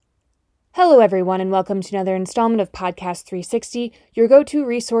Hello, everyone, and welcome to another installment of Podcast 360, your go-to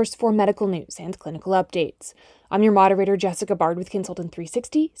resource for medical news and clinical updates. I'm your moderator, Jessica Bard with Consultant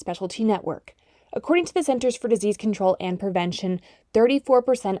 360 Specialty Network. According to the Centers for Disease Control and Prevention,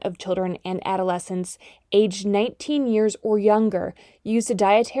 34% of children and adolescents aged 19 years or younger used a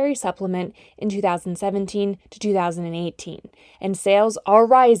dietary supplement in 2017 to 2018, and sales are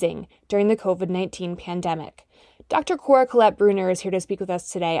rising during the COVID-19 pandemic. Dr. Cora Collette-Bruner is here to speak with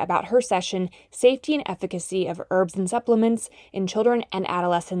us today about her session, Safety and Efficacy of Herbs and Supplements in Children and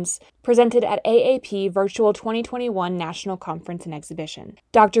Adolescents, presented at AAP Virtual 2021 National Conference and Exhibition.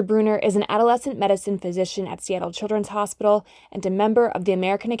 Dr. Bruner is an adolescent medicine physician at Seattle Children's Hospital and a member of the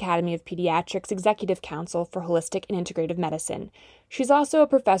American Academy of Pediatrics Executive Council for Holistic and Integrative Medicine. She's also a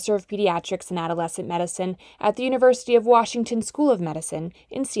professor of pediatrics and adolescent medicine at the University of Washington School of Medicine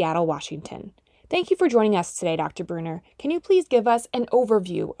in Seattle, Washington. Thank you for joining us today, Dr. Bruner. Can you please give us an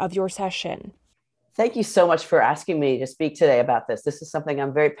overview of your session? Thank you so much for asking me to speak today about this. This is something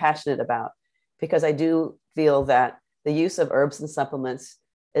I'm very passionate about because I do feel that the use of herbs and supplements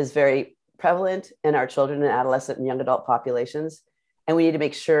is very prevalent in our children and adolescent and young adult populations, and we need to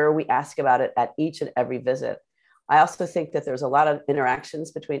make sure we ask about it at each and every visit. I also think that there's a lot of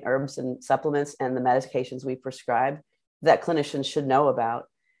interactions between herbs and supplements and the medications we prescribe that clinicians should know about.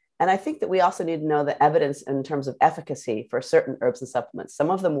 And I think that we also need to know the evidence in terms of efficacy for certain herbs and supplements. Some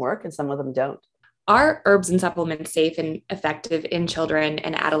of them work and some of them don't. Are herbs and supplements safe and effective in children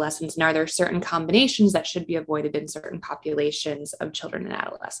and adolescents? And are there certain combinations that should be avoided in certain populations of children and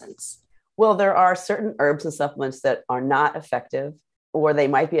adolescents? Well, there are certain herbs and supplements that are not effective, or they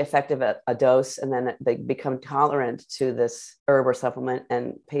might be effective at a dose and then they become tolerant to this herb or supplement,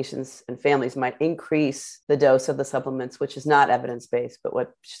 and patients and families might increase the dose of the supplements, which is not evidence-based, but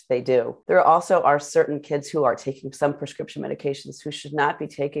what they do. There also are certain kids who are taking some prescription medications who should not be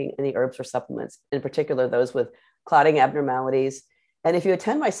taking any herbs or supplements, in particular those with clotting abnormalities. And if you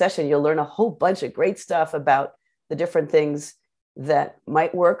attend my session, you'll learn a whole bunch of great stuff about the different things that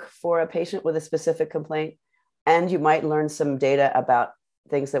might work for a patient with a specific complaint. And you might learn some data about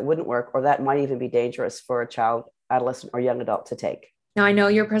things that wouldn't work or that might even be dangerous for a child, adolescent, or young adult to take. Now, I know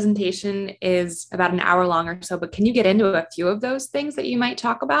your presentation is about an hour long or so, but can you get into a few of those things that you might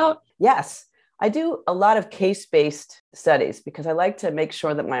talk about? Yes, I do a lot of case-based studies because I like to make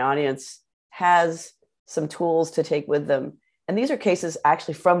sure that my audience has some tools to take with them. And these are cases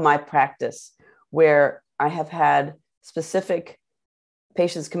actually from my practice where I have had specific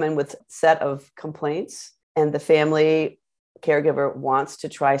patients come in with a set of complaints, and the family caregiver wants to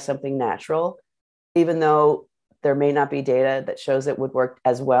try something natural, even though there may not be data that shows it would work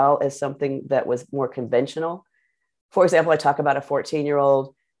as well as something that was more conventional. For example, I talk about a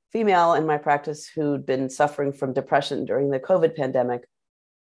 14-year-old female in my practice who'd been suffering from depression during the COVID pandemic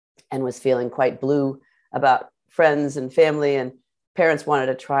and was feeling quite blue about friends and family, and parents wanted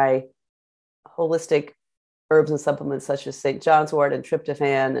to try holistic herbs and supplements such as St. John's wort and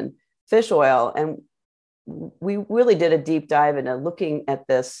tryptophan and fish oil. And we really did a deep dive into looking at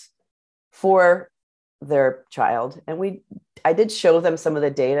this for their child. And I did show them some of the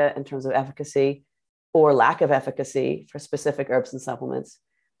data in terms of efficacy or lack of efficacy for specific herbs and supplements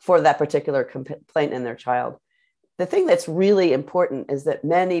for that particular complaint in their child. The thing that's really important is that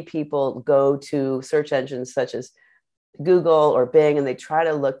many people go to search engines such as Google or Bing, and they try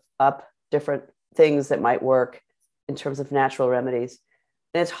to look up different things that might work in terms of natural remedies.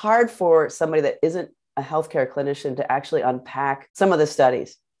 And it's hard for somebody that isn't a healthcare clinician to actually unpack some of the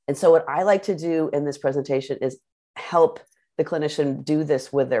studies. And so what I like to do in this presentation is help the clinician do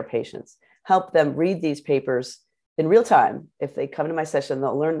this with their patients, help them read these papers in real time. If they come to my session,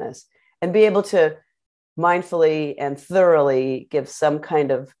 they'll learn this and be able to mindfully and thoroughly give some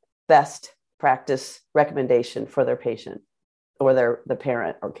kind of best practice recommendation for their patient or the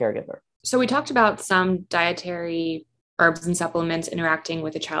parent or caregiver. So we talked about some dietary herbs and supplements interacting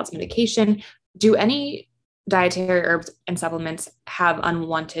with a child's medication. Do any dietary herbs and supplements have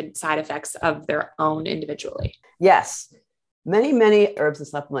unwanted side effects of their own individually? Yes. Many herbs and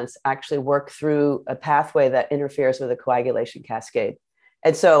supplements actually work through a pathway that interferes with the coagulation cascade.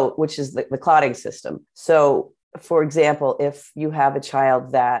 And so, which is the clotting system. So, for example, if you have a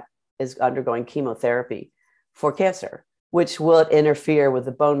child that is undergoing chemotherapy for cancer, which will interfere with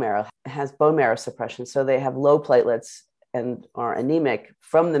the bone marrow, has bone marrow suppression. So they have low platelets and are anemic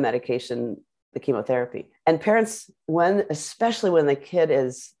from the medication, the chemotherapy. And parents, especially when the kid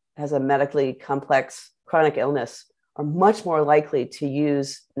has a medically complex chronic illness, are much more likely to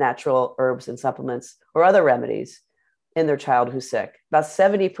use natural herbs and supplements or other remedies in their child who's sick. About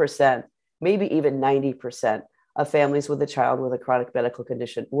 70%, maybe even 90% of families with a child with a chronic medical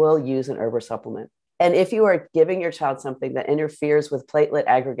condition will use an herb or supplement. And if you are giving your child something that interferes with platelet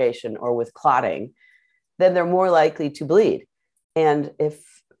aggregation or with clotting, then they're more likely to bleed. And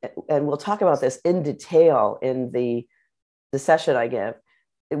we'll talk about this in detail in the session I give,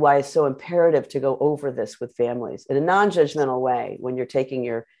 why it's so imperative to go over this with families in a non-judgmental way when you're taking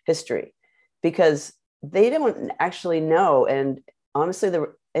your history, because they don't actually know. And honestly,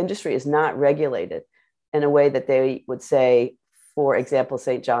 the industry is not regulated in a way that they would say, for example,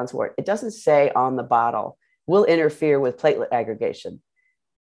 St. John's wort. It doesn't say on the bottle, will interfere with platelet aggregation.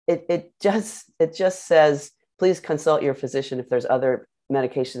 It just says, please consult your physician if there's other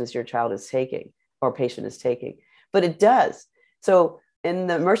medications your child is taking or patient is taking. But it does. So in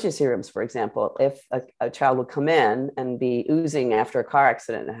the emergency rooms, for example, if a child would come in and be oozing after a car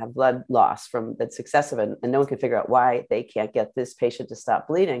accident and have blood loss that's excessive, and no one can figure out why they can't get this patient to stop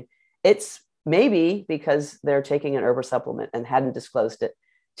bleeding, it's maybe because they're taking an herb or supplement and hadn't disclosed it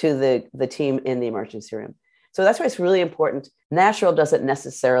to the team in the emergency room. So that's why it's really important. Natural doesn't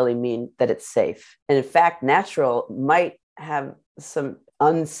necessarily mean that it's safe. And in fact, natural might have some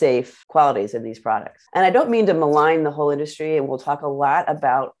unsafe qualities in these products. And I don't mean to malign the whole industry, and we'll talk a lot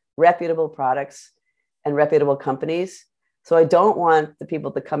about reputable products and reputable companies. So I don't want the people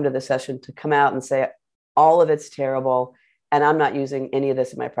that come to the session to come out and say, all of it's terrible, and I'm not using any of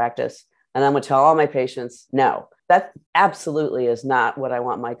this in my practice, and I'm going to tell all my patients, no. That absolutely is not what I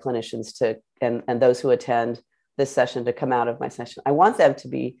want my clinicians to, and those who attend this session, to come out of my session. I want them to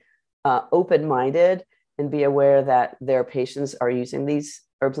be open-minded and be aware that their patients are using these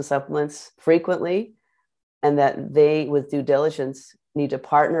herbs and supplements frequently, and that they, with due diligence, need to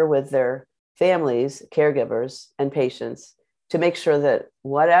partner with their families, caregivers, and patients to make sure that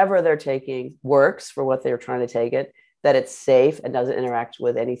whatever they're taking works for what they're trying to take it, that it's safe and doesn't interact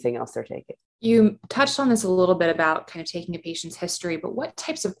with anything else they're taking. You touched on this a little bit about kind of taking a patient's history, but what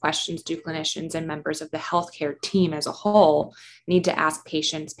types of questions do clinicians and members of the healthcare team as a whole need to ask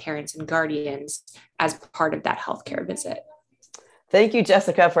patients, parents, and guardians as part of that healthcare visit? Thank you,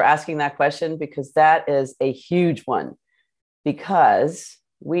 Jessica, for asking that question, because that is a huge one. Because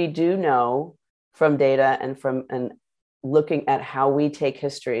we do know from data and looking at how we take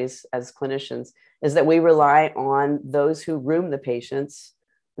histories as clinicians is that we rely on those who room the patients,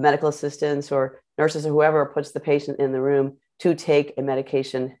 the medical assistants or nurses or whoever puts the patient in the room, to take a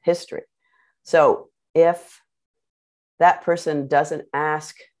medication history. So if that person doesn't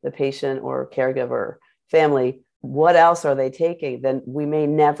ask the patient or caregiver family, what else are they taking, then we may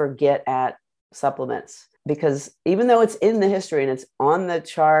never get at supplements. Because even though it's in the history and it's on the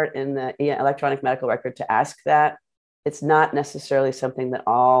chart in the electronic medical record to ask that, it's not necessarily something that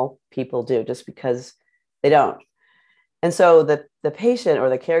all people do just because they don't. And so the patient or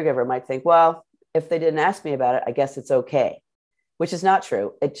the caregiver might think, well, if they didn't ask me about it, I guess it's okay, which is not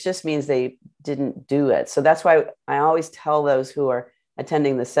true. It just means they didn't do it. So that's why I always tell those who are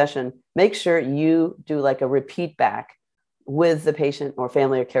attending the session, make sure you do like a repeat back with the patient or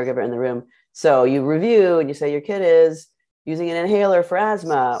family or caregiver in the room. So you review and you say your kid is using an inhaler for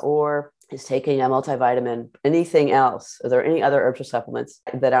asthma or is taking a multivitamin, anything else. Are there any other herbs or supplements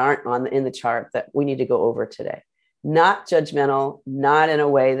that aren't in the chart that we need to go over today? Not judgmental, not in a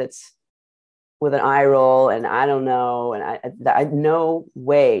way that's with an eye roll and I don't know. And I no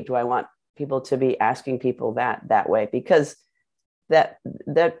way do I want people to be asking people that way, because that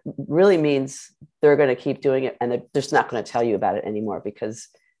really means they're going to keep doing it and they're just not going to tell you about it anymore because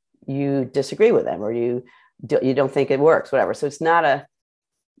you disagree with them or you don't think it works, whatever. So it's not a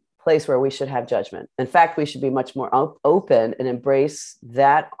place where we should have judgment. In fact, we should be much more open and embrace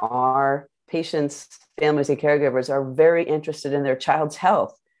that our patients, families, and caregivers are very interested in their child's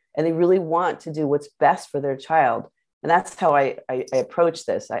health and they really want to do what's best for their child. And that's how I approach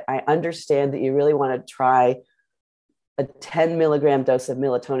this. I understand that you really want to try a 10 milligram dose of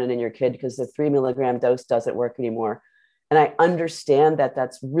melatonin in your kid because the 3 milligram dose doesn't work anymore. And I understand that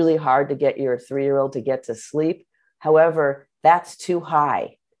that's really hard to get your 3-year-old to get to sleep. However, that's too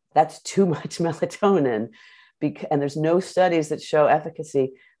high. That's too much melatonin. And there's no studies that show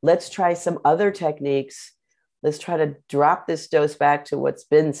efficacy. Let's try some other techniques. Let's try to drop this dose back to what's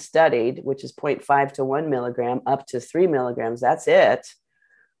been studied, which is 0.5 to 1 milligram up to 3 milligrams. That's it.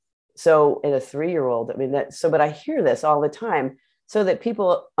 So in a 3-year-old, but I hear this all the time so that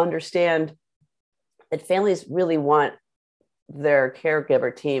people understand that families really want their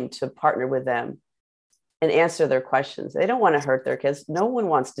caregiver team to partner with them and answer their questions. They don't want to hurt their kids. No one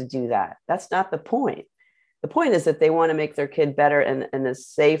wants to do that. That's not the point. The point is that they want to make their kid better in as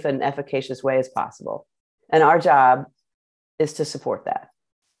safe and efficacious way as possible. And our job is to support that.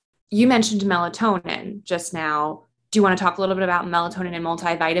 You mentioned melatonin just now. Do you want to talk a little bit about melatonin and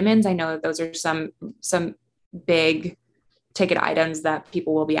multivitamins? I know that those are some big ticket items that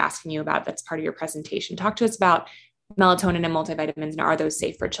people will be asking you about. That's part of your presentation. Talk to us about melatonin and multivitamins, and are those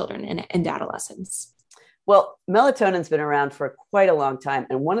safe for children and adolescents? Well, melatonin's been around for quite a long time.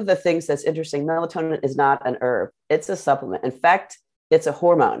 And one of the things that's interesting, melatonin is not an herb. It's a supplement. In fact, it's a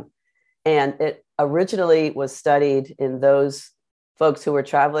hormone. And it originally was studied in those folks who were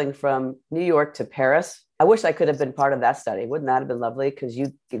traveling from New York to Paris. I wish I could have been part of that study. Wouldn't that have been lovely? Because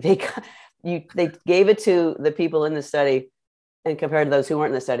they gave it to the people in the study and compared to those who weren't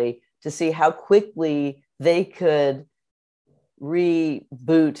in the study to see how quickly they could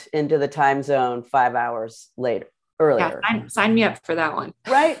reboot into the time zone 5 hours earlier. Yeah, sign me up for that one.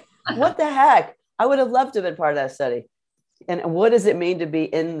 Right? What the heck? I would have loved to have been part of that study. And what does it mean to be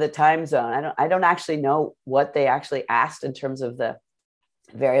in the time zone? I don't actually know what they actually asked in terms of the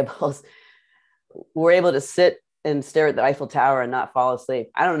variables. We're able to sit and stare at the Eiffel Tower and not fall asleep.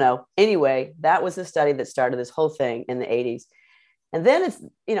 I don't know. Anyway, that was the study that started this whole thing in the 80s. And then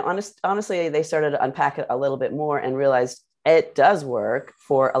it's, honestly, they started to unpack it a little bit more and realized it does work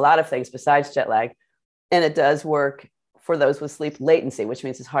for a lot of things besides jet lag. And it does work for those with sleep latency, which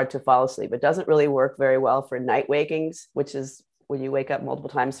means it's hard to fall asleep. It doesn't really work very well for night wakings, which is when you wake up multiple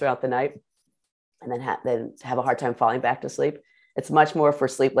times throughout the night and then have a hard time falling back to sleep. It's much more for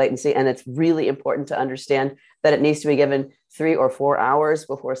sleep latency. And it's really important to understand that it needs to be given 3 or 4 hours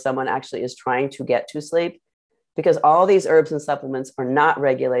before someone actually is trying to get to sleep, because all these herbs and supplements are not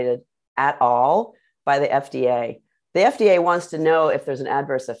regulated at all by the FDA. The FDA wants to know if there's an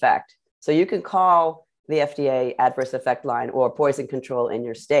adverse effect. So you can call the FDA adverse effect line or poison control in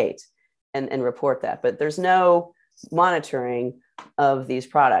your state and report that. But there's no monitoring of these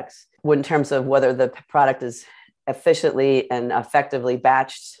products in terms of whether the product is efficiently and effectively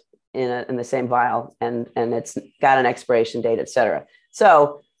batched in the same vial and it's got an expiration date, et cetera.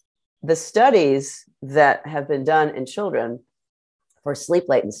 So the studies that have been done in children for sleep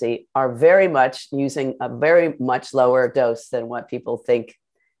latency are very much using a very much lower dose than what people think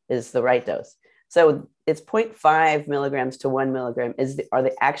is the right dose. So it's 0.5 milligrams to 1 milligram are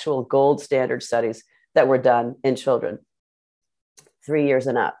the actual gold standard studies that were done in children 3 years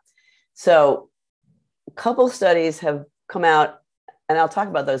and up. So a couple studies have come out, and I'll talk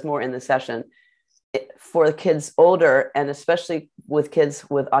about those more in the session, for the kids older, and especially with kids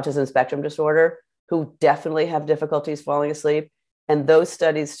with autism spectrum disorder, who definitely have difficulties falling asleep. And those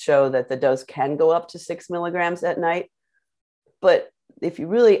studies show that the dose can go up to 6 milligrams at night. But if you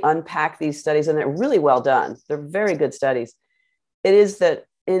really unpack these studies, and they're really well done, they're very good studies, it is that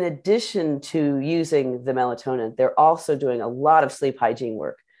in addition to using the melatonin, they're also doing a lot of sleep hygiene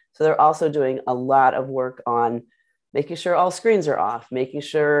work. So they're also doing a lot of work on making sure all screens are off, making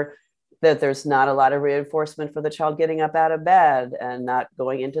sure that there's not a lot of reinforcement for the child getting up out of bed and not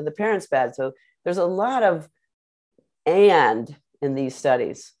going into the parent's bed. So there's a lot of and in these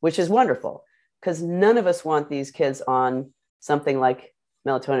studies, which is wonderful, because none of us want these kids on something like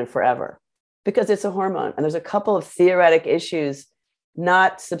melatonin forever, because it's a hormone. And there's a couple of theoretic issues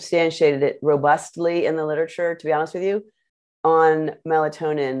not substantiated robustly in the literature, to be honest with you, on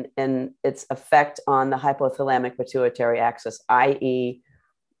melatonin and its effect on the hypothalamic pituitary axis, i.e.,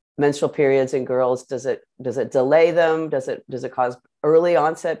 menstrual periods in girls. Does it delay them? Does it cause early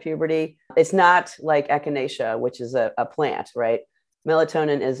onset puberty? It's not like echinacea, which is a plant, right?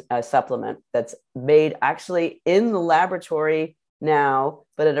 Melatonin is a supplement that's made actually in the laboratory now,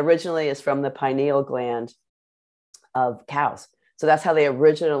 but it originally is from the pineal gland of cows. So that's how the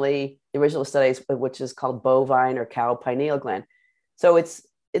original studies, which is called bovine or cow pineal gland. So it's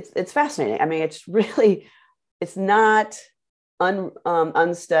fascinating. I mean, it's not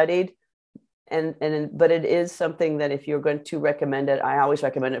unstudied, but it is something that if you're going to recommend it, I always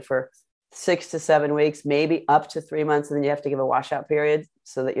recommend it for 6 to 7 weeks, maybe up to 3 months, and then you have to give a washout period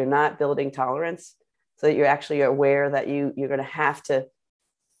so that you're not building tolerance, so that you're actually aware that you're going to have to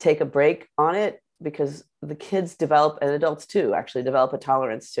take a break on it, because the kids develop, and adults too, actually develop a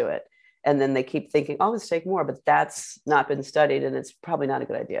tolerance to it. And then they keep thinking, oh, let's take more, but that's not been studied, and it's probably not a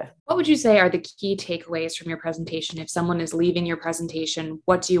good idea. What would you say are the key takeaways from your presentation? If someone is leaving your presentation,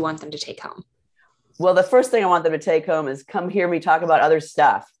 what do you want them to take home? Well, the first thing I want them to take home is come hear me talk about other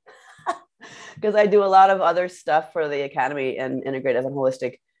stuff, because I do a lot of other stuff for the Academy in Integrative and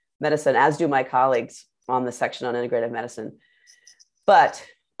Holistic Medicine, as do my colleagues on the section on Integrative Medicine. But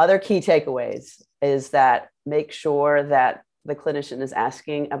other key takeaways is that make sure that the clinician is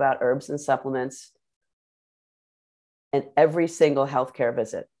asking about herbs and supplements in every single healthcare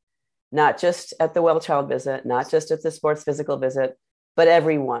visit, not just at the well child visit, not just at the sports physical visit, but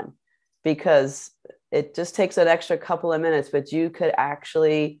everyone. because it just takes an extra couple of minutes, but you could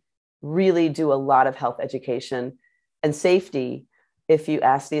actually really do a lot of health education and safety if you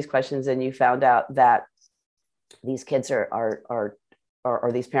ask these questions and you found out that these kids or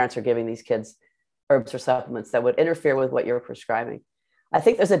these parents are giving these kids herbs or supplements that would interfere with what you're prescribing. I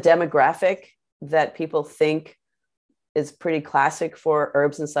think there's a demographic that people think is pretty classic for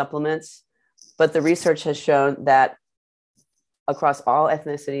herbs and supplements, but the research has shown that across all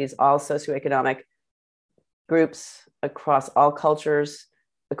ethnicities, all socioeconomic groups, across all cultures,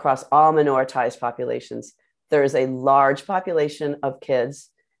 across all minoritized populations, there is a large population of kids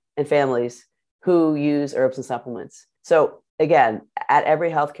and families who use herbs and supplements. So again, at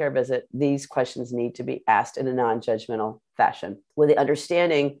every healthcare visit, these questions need to be asked in a non-judgmental fashion with the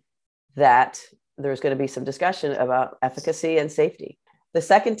understanding that there's going to be some discussion about efficacy and safety. The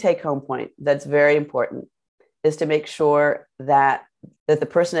second take-home point that's very important is to make sure that the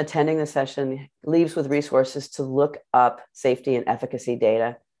person attending the session leaves with resources to look up safety and efficacy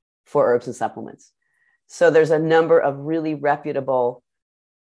data for herbs and supplements. So there's a number of really reputable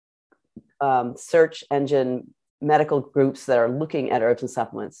search engine medical groups that are looking at herbs and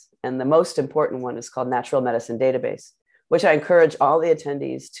supplements. And the most important one is called Natural Medicine Database, which I encourage all the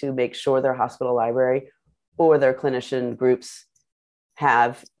attendees to make sure their hospital library or their clinician groups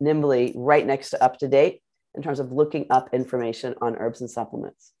have nimbly right next to UpToDate in terms of looking up information on herbs and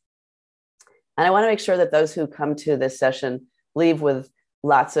supplements. And I want to make sure that those who come to this session leave with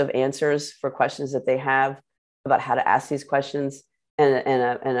lots of answers for questions that they have about how to ask these questions in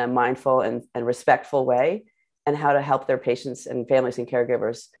a mindful and respectful way, and how to help their patients and families and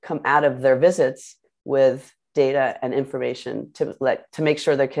caregivers come out of their visits with data and information to make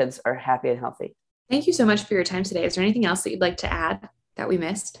sure their kids are happy and healthy. Thank you so much for your time today. Is there anything else that you'd like to add that we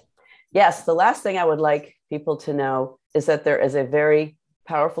missed? Yes, the last thing I would like people to know is that there is a very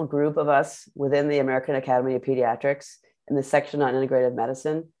powerful group of us within the American Academy of Pediatrics in the section on integrative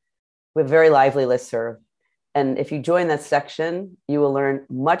medicine. We have a very lively listserv. And if you join that section, you will learn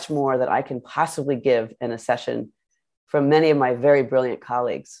much more that I can possibly give in a session from many of my very brilliant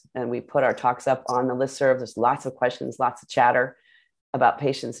colleagues. And we put our talks up on the listserv. There's lots of questions, lots of chatter about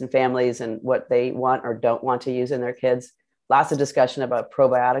patients and families and what they want or don't want to use in their kids. Lots of discussion about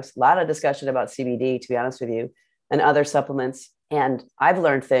probiotics, a lot of discussion about CBD, to be honest with you, and other supplements. And I've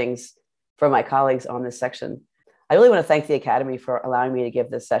learned things from my colleagues on this section. I really want to thank the Academy for allowing me to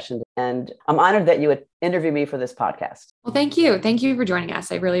give this session. And I'm honored that you would interview me for this podcast. Well, thank you. Thank you for joining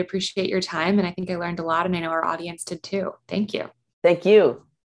us. I really appreciate your time. And I think I learned a lot, and I know our audience did too. Thank you. Thank you.